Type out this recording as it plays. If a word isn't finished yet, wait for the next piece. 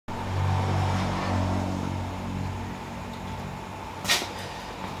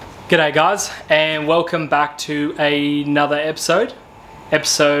G'day guys, and welcome back to another episode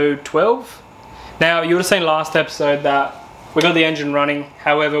 12. Now you would have seen last episode that we got the engine running,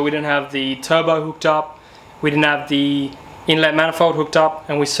 however we didn't have the turbo hooked up, we didn't have the inlet manifold hooked up,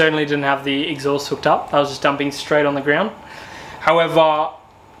 and we certainly didn't have the exhaust hooked up. I was just dumping straight on the ground. However,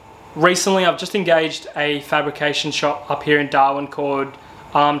 recently I've just engaged a fabrication shop up here in Darwin called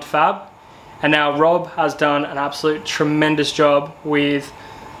Armed Fab, and now Rob has done an absolute tremendous job with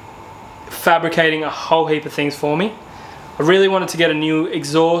fabricating a whole heap of things for me. I really wanted to get a new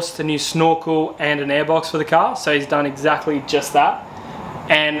exhaust, a new snorkel and an airbox for the car, so he's done exactly just that,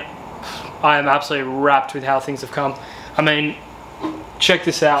 and I am absolutely wrapped with how things have come. I mean, check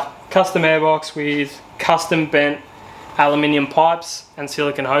this out. Custom airbox with custom bent aluminium pipes and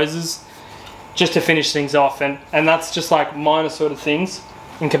silicone hoses just to finish things off, and that's just like minor sort of things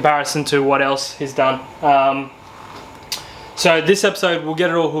in comparison to what else he's done. So this episode we'll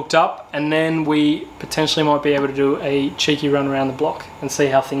get it all hooked up, and then we potentially might be able to do a cheeky run around the block and see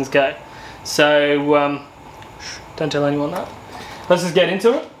how things go. So don't tell anyone that. Let's just get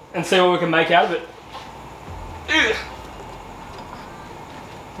into it and see what we can make out of it. I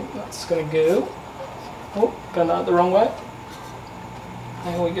think that's gonna go. Oh, going out the wrong way.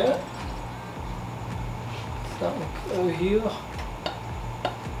 There we go. That one over here.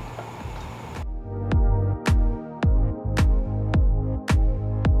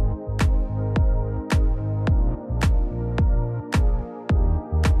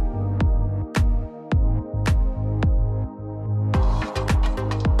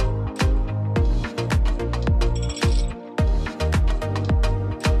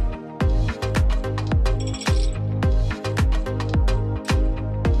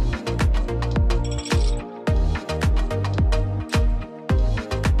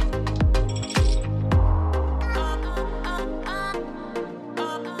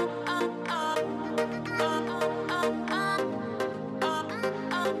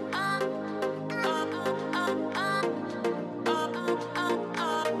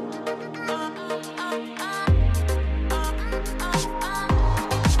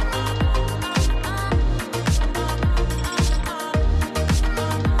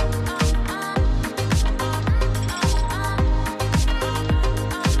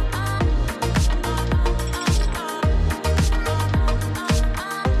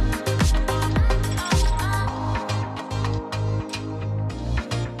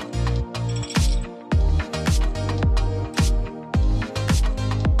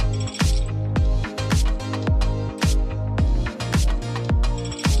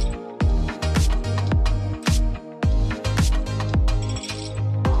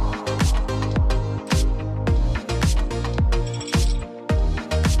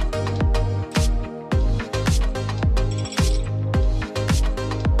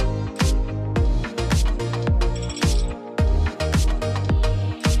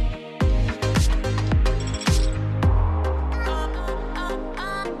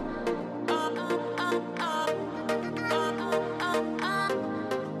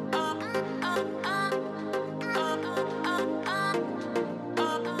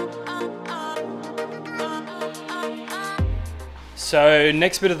 So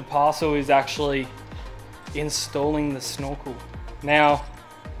next bit of the parcel is actually installing the snorkel. Now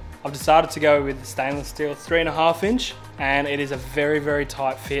I've decided to go with the stainless steel 3.5 inch, and it is a very, very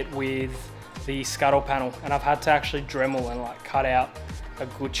tight fit with the scuttle panel, and I've had to actually Dremel and like cut out a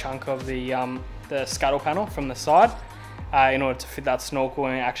good chunk of the scuttle panel from the side in order to fit that snorkel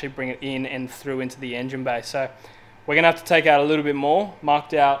and actually bring it in and through into the engine bay. So we're gonna have to take out a little bit more,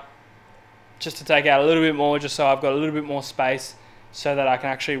 marked out just to take out a little bit more, just so I've got a little bit more space, so that I can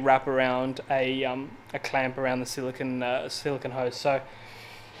actually wrap around a clamp around the silicone hose. So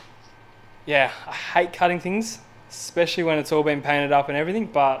yeah, I hate cutting things, especially when it's all been painted up and everything,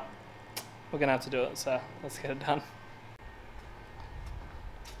 but we're gonna have to do it, so let's get it done.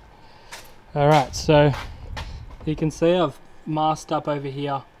 Alright, so you can see I've masked up over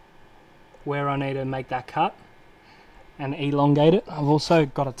here where I need to make that cut and elongate it. I've also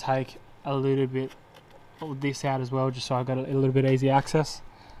got to take a little bit of this out as well, just so I've got a little bit easy access.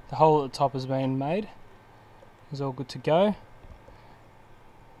 The hole at the top has been made, it's all good to go.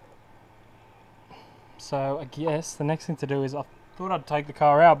 So I guess the next thing to do is, I thought I'd take the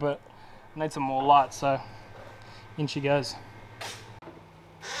car out, but I need some more light, so in she goes.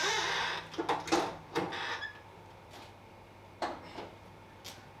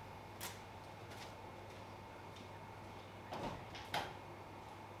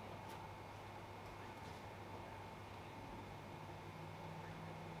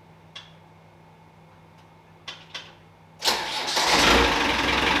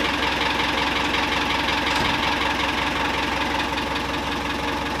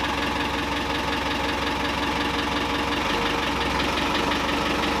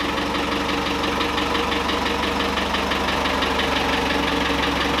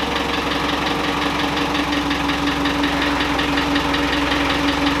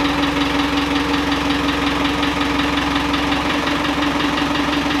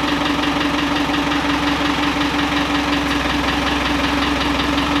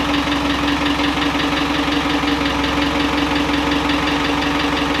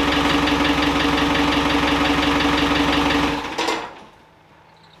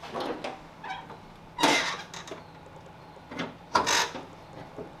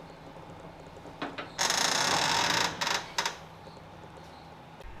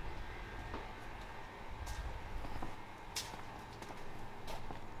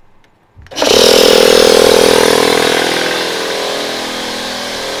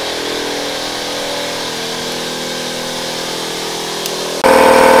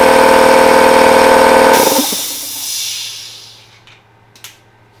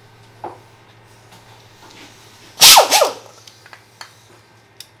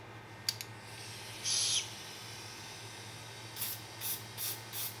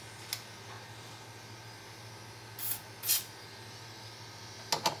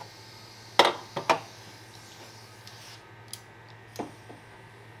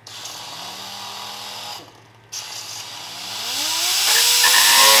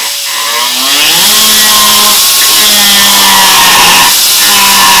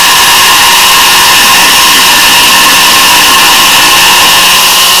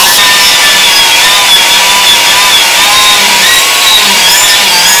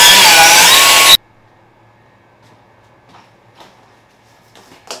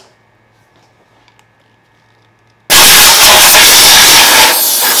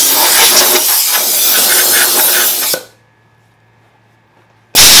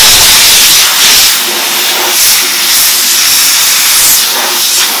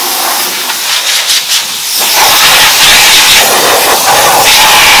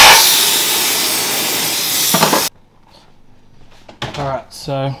 Alright,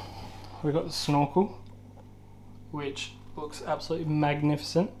 so we've got the Snorkel, which looks absolutely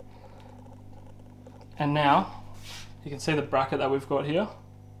magnificent. And now you can see the bracket that we've got here.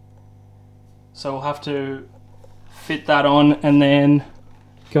 So we'll have to fit that on, and then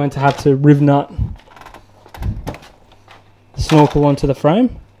going to have to riv nut the Snorkel onto the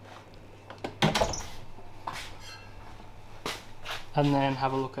frame. And then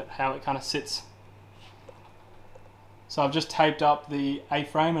have a look at how it kind of sits. So I've just taped up the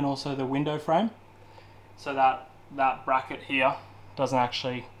A-frame and also the window frame so that that bracket here doesn't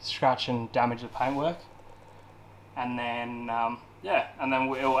actually scratch and damage the paintwork. And then, yeah, and then it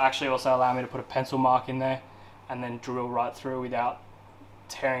will actually also allow me to put a pencil mark in there and then drill right through without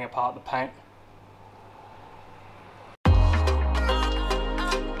tearing apart the paint.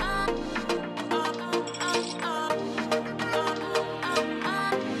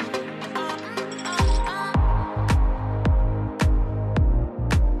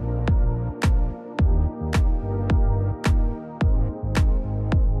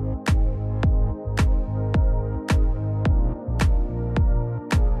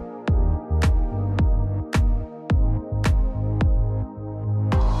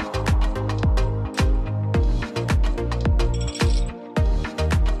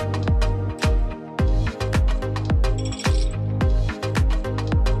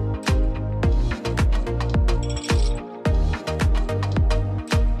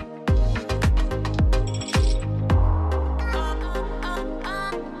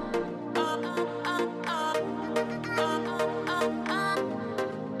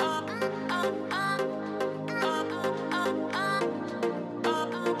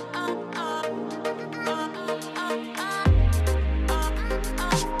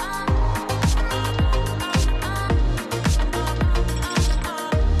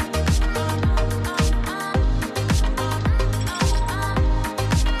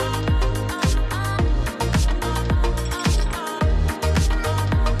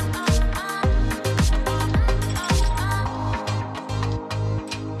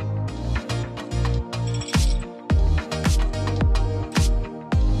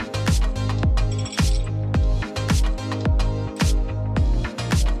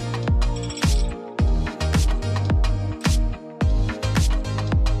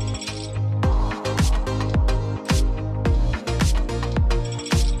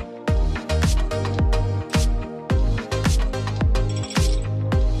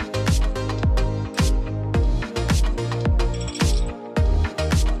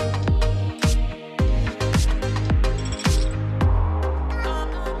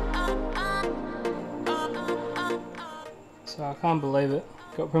 So I can't believe it.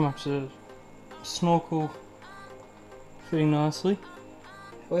 Got pretty much a Snorkel fitting nicely.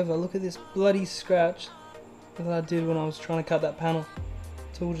 However, look at this bloody scratch that I did when I was trying to cut that panel.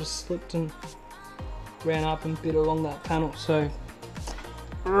 Tool just slipped and ran up and bit along that panel. So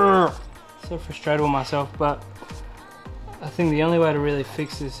frustrated with myself, but I think the only way to really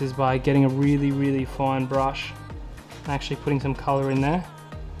fix this is by getting a really fine brush and actually putting some colour in there,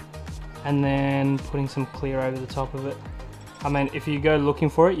 and then putting some clear over the top of it. I mean, if you go looking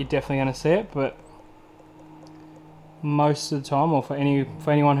for it, you're definitely going to see it, but most of the time, or for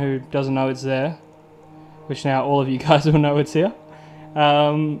anyone who doesn't know it's there, which now all of you guys will know it's here,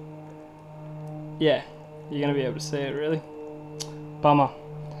 yeah, you're going to be able to see it, really. Bummer.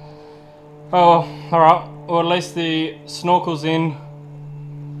 Oh, alright, well at least the snorkel's in.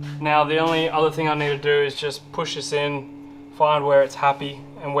 Now the only other thing I need to do is just push this in, find where it's happy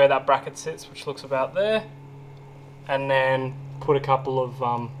and where that bracket sits, which looks about there, and then put a couple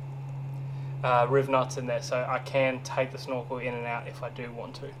of riv nuts in there so I can take the snorkel in and out if I do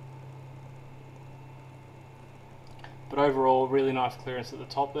want to. But overall, really nice clearance at the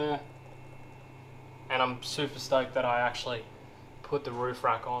top there, and I'm super stoked that I actually put the roof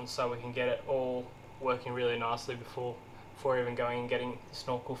rack on so we can get it all working really nicely before even going and getting the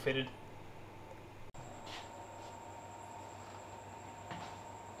snorkel fitted.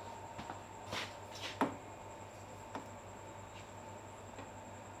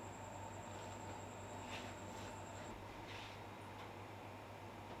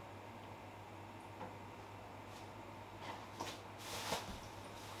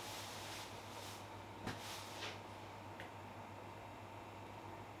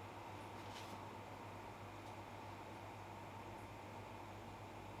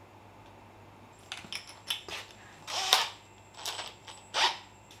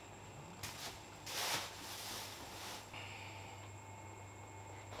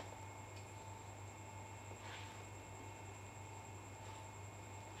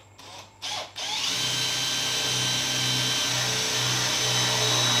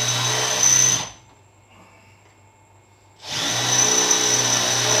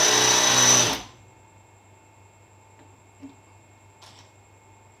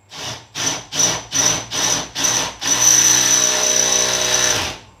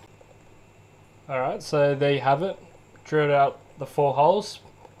 Alright, so there you have it. Drilled out the 4 holes,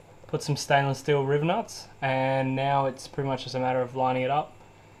 put some stainless steel riv nuts, and now it's pretty much just a matter of lining it up,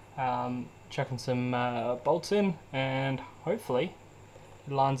 chucking some bolts in, and hopefully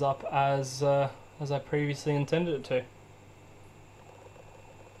it lines up as I previously intended it to.